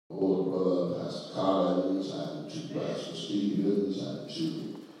older brother, Pastor Collins, and to Pastor Stevens, and to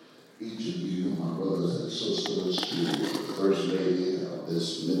each of you, my brothers and sisters, to the First Lady of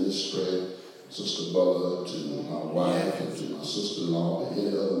this ministry, Sister Butler, to my wife, and to my sister-in-law, and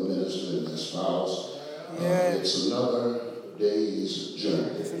any other minister and their spouse. It's another day's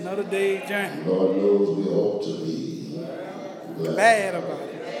journey. It's another day's journey. Lord knows we ought to be bad about it.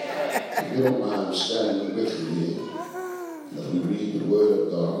 If you don't mind standing with me as we read the Word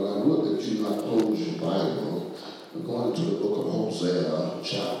of God, and I would that you not close your Bible. We're going to the book of Hosea,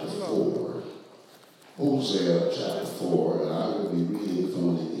 chapter 4. Hosea, chapter 4, and I will be reading from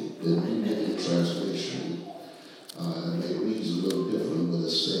the New Living Translation. And it reads a little different, but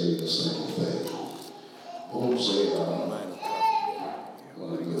it's saying the same thing. Hosea,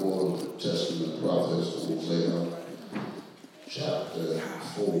 one of the Old Testament prophets, Hosea, chapter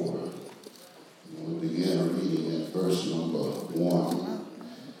 4. We'll begin reading at verse number 1.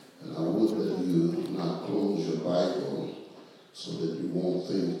 And I would that you not close your Bible so that you won't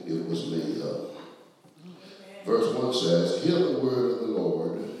think it was made up. Verse 1 says, "Hear the word of the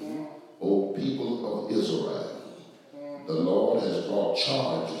Lord, O people of Israel. The Lord has brought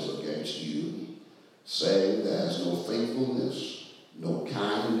charges against you, saying there is no faithfulness, no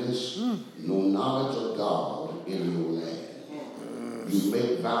kindness, no knowledge of God in your land. You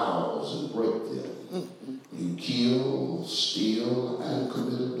make vows and break them. You kill, steal, and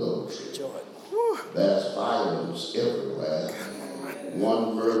commit adultery. There's violence everywhere,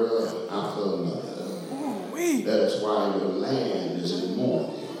 one murder after another. That is why your land is in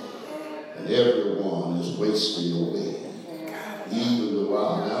mourning, and everyone is wasting away. Even the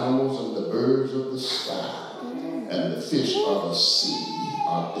wild animals and the birds of the sky and the fish of the sea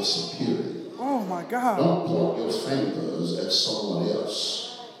are disappearing. Oh my God. Don't point your fingers at someone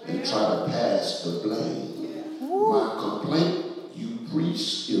else and try to pass the blame. My complaint, you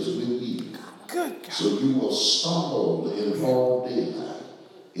priests, is with you. Good God. So you will stumble in broad daylight,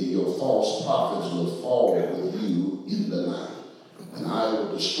 and your false prophets will fall with you in the night. And I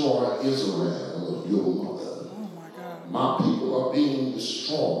will destroy Israel, your mother. Oh my God. My people are being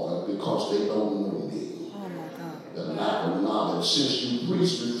destroyed because they don't know me. Oh my God. The lack of knowledge. Since you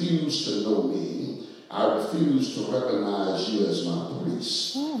priests refuse to know me, I refuse to recognize you as my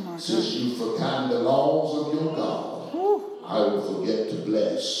priest. Oh my God. Since you've forgotten the laws of your God, I will forget to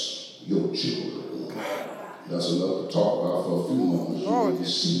bless your children." That's enough to talk about for a few moments. You will be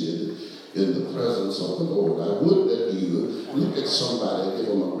seated in the presence of the Lord. I would that you look at somebody, give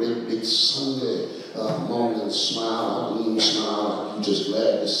them a great big Sunday morning smile, a smile, like you're just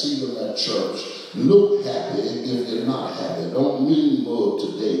glad to see them at church. Look happy if you're not happy. Don't mean mug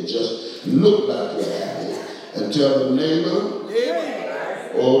today. Just look like you're happy. And tell the neighbor,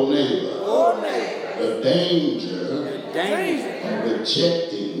 oh neighbor, the danger of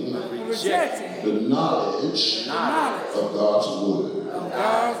rejecting the knowledge of God's word.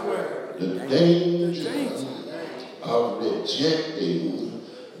 The danger of rejecting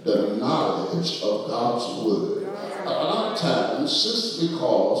the knowledge of God's word. A lot of times, just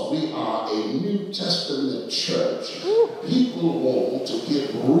because we are a New Testament church, people want to get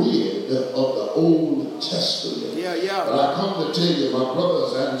rid of the Old Testament. But I come to tell you, my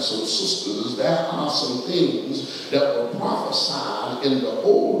brothers and some sisters, there are some things that were prophesied in the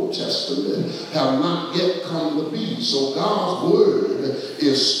Old Testament have not yet come to be. So God's word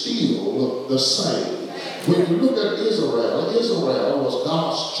is still the same. When you look at Israel, Israel was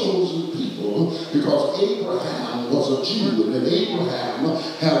God's chosen people because Abraham was a Jew, and Abraham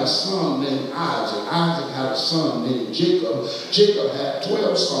had a son named Isaac. Isaac had a son named Jacob. Jacob had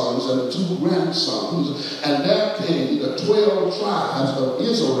 12 sons and 2 grandsons, and there came the 12 tribes of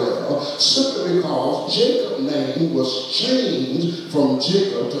Israel simply because Jacob's name was changed from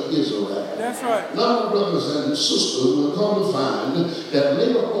Jacob to Israel. That's right. Now, brothers and sisters, we'll come to find that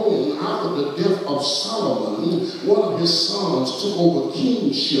later on, after the death of Solomon, one of his sons took over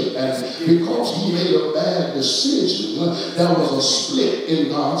kingship, and because he made a bad decision, there was a split in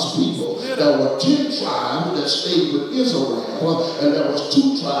God's people. There were 10 tribes that stayed with Israel, and there was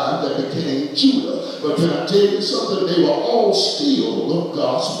 2 tribes that became Judah. But can I tell you something? They were all still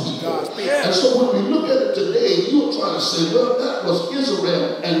God's people. And so when we look at it today, you're trying to say, well, that was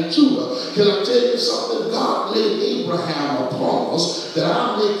Israel and Judah. Can I tell you something? God made Abraham a promise that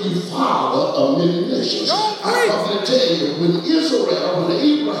I'll make you father of many nations. I'm going to tell you, when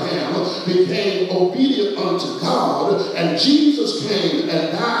Abraham became obedient unto God, and Jesus came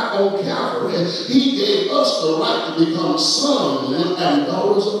and died on Calvary, he gave us the right to become sons and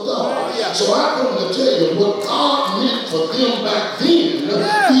daughters of God. So I come to tell you, what God meant for them back then,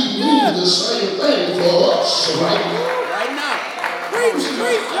 he means the same thing for us right now.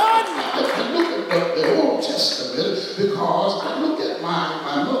 I look at the Old Testament because I look at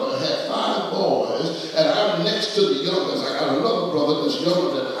my mother had 5 boys, and I'm next to the youngest. I got another brother that's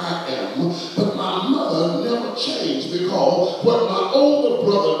younger than I am, but my mother never changed because what my older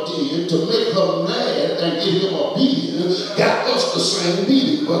brother did to make her mad and give him a beating got us the same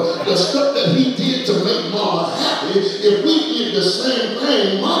beating. But the stuff that he did to make mama happy, if we did the same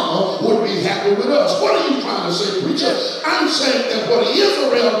thing, mama would be happy with us. What are you trying to say, preacher? I'm saying that what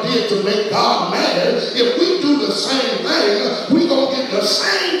Israel did to make God mad, if we do the same thing, we're going to get the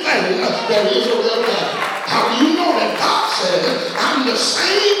same thing that Israel got. How do you know that God said, I'm the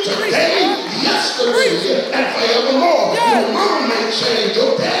same today, yesterday, and forevermore? Your mama may change,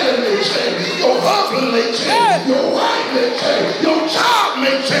 your daddy may change, your husband may change, your wife may change, your job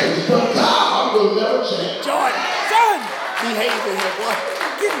may change, but God will never change. Son, Behave in here, boy.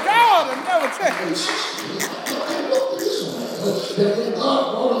 God will never change. That when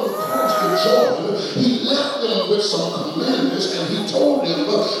God brought them across the Jordan, he left them with some commandments, and he told them,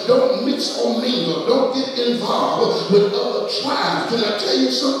 don't mix or mingle, don't get involved with other tribes. Can I tell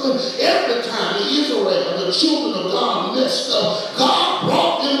you something? Every time Israel, the children of God, messed up, God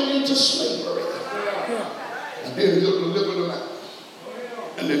brought them into slavery. And then he'll deliver them out.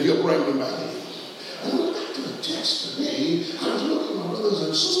 And then he'll bring them back in. And when I got to the text today, I was looking at my brothers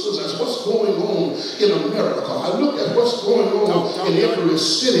and sisters as what's going on in America. I look at what's going on in every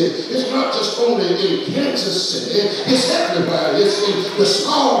city. It's not just only in Kansas City. It's everywhere. It's in the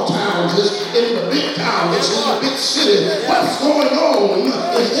small towns. It's in the big towns. It's in the big city. What's going on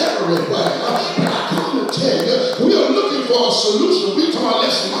is everywhere. But I come to tell you, we are looking for a solution. We talk about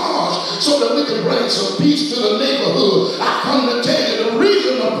let's march so that we can bring some peace to the neighborhood. I come to tell you the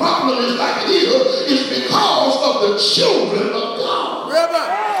reason the problem is like it is because of the children of God.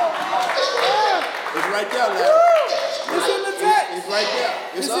 It's right there, Larry. It's in the text. It's right there.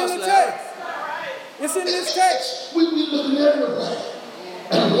 It's us, in the Larry. text. It's in this text. We be looking everywhere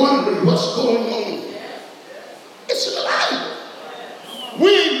and wondering what's going on. It's in the Bible. We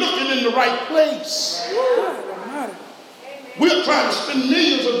ain't looking in the right place. We're trying to spend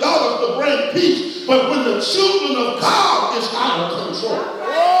millions of dollars to bring peace, but when the children of God is out of control,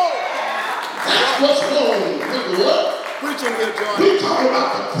 that's what's going on with the world. Preaching here, John. We talk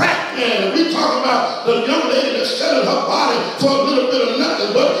about the crack man. We talk about the young lady that's selling her body for a little bit of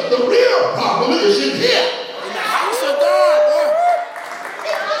nothing, but the real problem is in here. In the house of God, boy.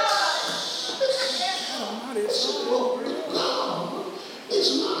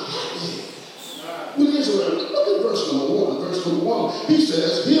 It's not happy. When Israel, look at verse number 1. Verse number 1, he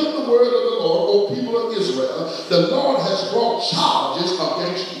says, hear the word of the Lord, O people of Israel. The Lord has brought charges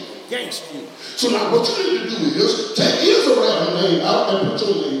against you. Against you. So now what you need to do is take Israel's name out and put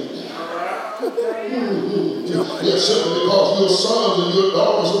your name in. Yes, simply because you're sons and you're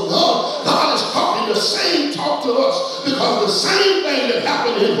daughters of God. God is talking the same talk to us because the same thing that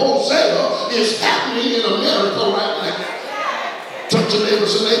happened in Hosea is happening in America right now. Touch your neighbor,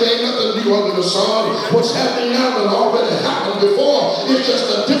 say, neighbor, ain't nothing new under the sun. What's happening now that already happened before. It's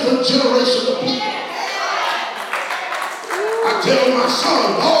just a different generation of people. I tell my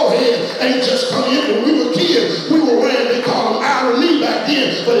son, bald head ain't just come in. When we were kids, we were wearing, they called them irony back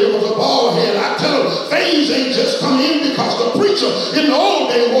then, but it was a bald head. I tell them, fades ain't just come in because the preacher in the old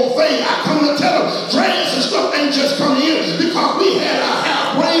day wore fade. I come to tell them, dreads and stuff ain't just come in because we had our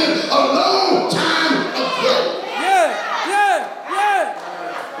hair braided a long time ago. Jordan.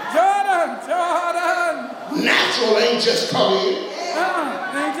 Natural ain't just come in.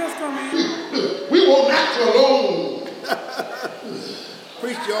 Ain't just come in. We were natural long.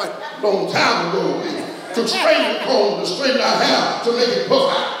 Preach, Jordan. Long time ago, to straighten the comb, to straighten our hair, to make it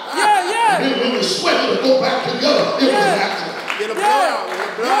puff out. Yeah. And then when we sweat, it would go back together. It was natural. Get a blowout. Get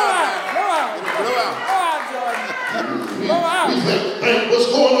a blowout. Get a blowout. We think what's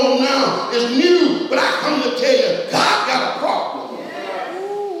going on now is new, but I come to tell you, God got a problem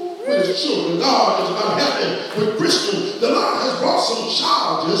with his children. God is unhappy with Christians. The Lord has brought some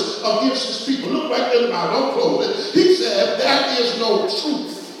charges against his people. Look right there now, don't close it. He said, there is no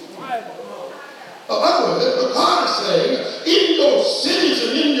truth. But God is saying, in your cities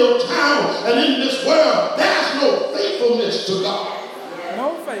and in your town and in this world, there's no faithfulness to God.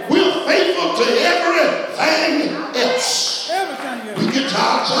 No faithfulness. We're faithful to everything else. We get to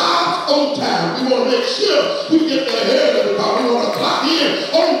our jobs on time. We want to make sure we get the hair because we want to clock in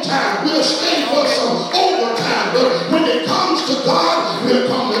on time. We'll stay for some overtime. But when it comes to God, we'll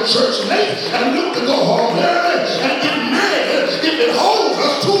come to church late and look